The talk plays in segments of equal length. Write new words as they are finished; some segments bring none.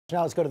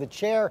Now let's go to the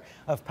chair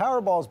of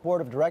Powerball's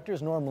board of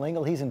directors, Norm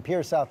Lingle. He's in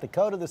Pierre, South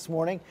Dakota this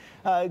morning.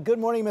 Good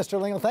morning, Mr.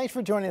 Lingle. Thanks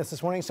for joining us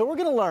this morning. So we're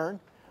going to learn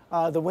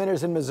the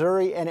winners in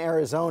Missouri and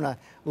Arizona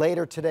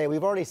later today.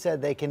 We've already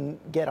said they can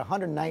get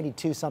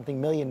 $192-something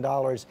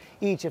million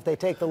each if they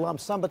take the lump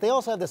sum, but they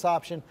also have this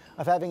option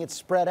of having it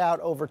spread out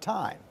over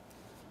time.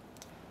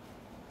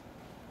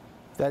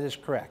 That is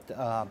correct.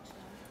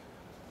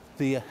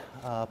 The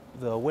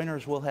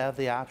winners will have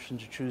the option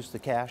to choose the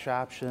cash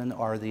option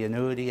or the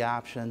annuity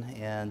option,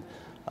 and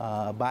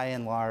by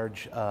and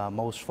large,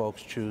 most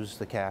folks choose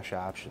the cash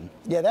option.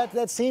 Yeah,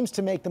 that seems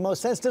to make the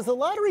most sense. Does the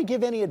lottery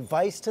give any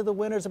advice to the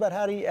winners about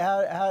how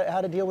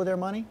to deal with their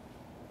money?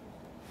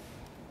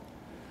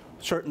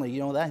 Certainly. You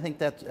know, I think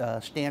that's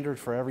standard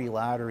for every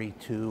lottery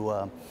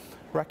to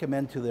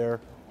recommend to their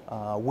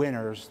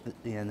winners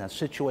in a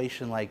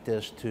situation like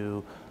this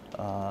to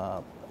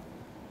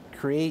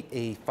create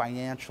a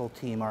financial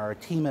team or a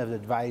team of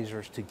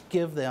advisors to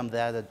give them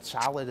that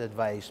solid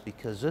advice,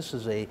 because this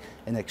is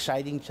an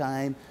exciting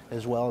time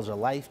as well as a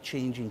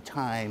life-changing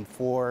time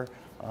for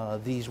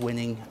these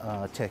winning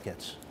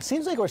tickets. It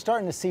seems like we're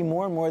starting to see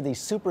more and more of these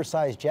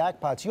supersized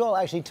jackpots. You all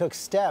actually took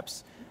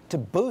steps to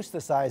boost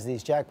the size of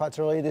these jackpots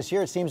earlier this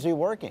year. It seems to be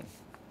working.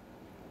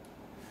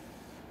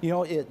 You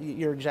know,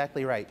 you're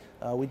exactly right.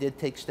 We did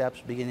take steps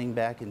beginning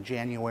back in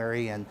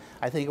January, and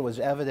I think it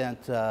was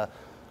evident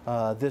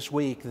this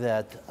week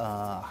that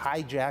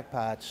high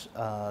jackpots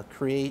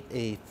create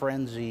a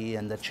frenzy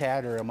and the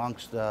chatter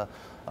amongst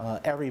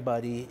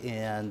everybody,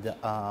 and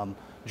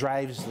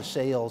drives the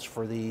sales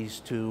for these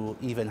to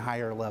even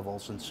higher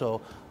levels. And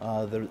so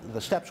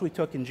the steps we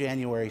took in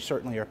January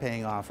certainly are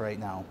paying off right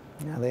now.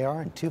 Yeah, they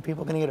are, and two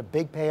people are going to get a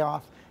big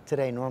payoff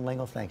today. Norm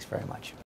Lingle, thanks very much.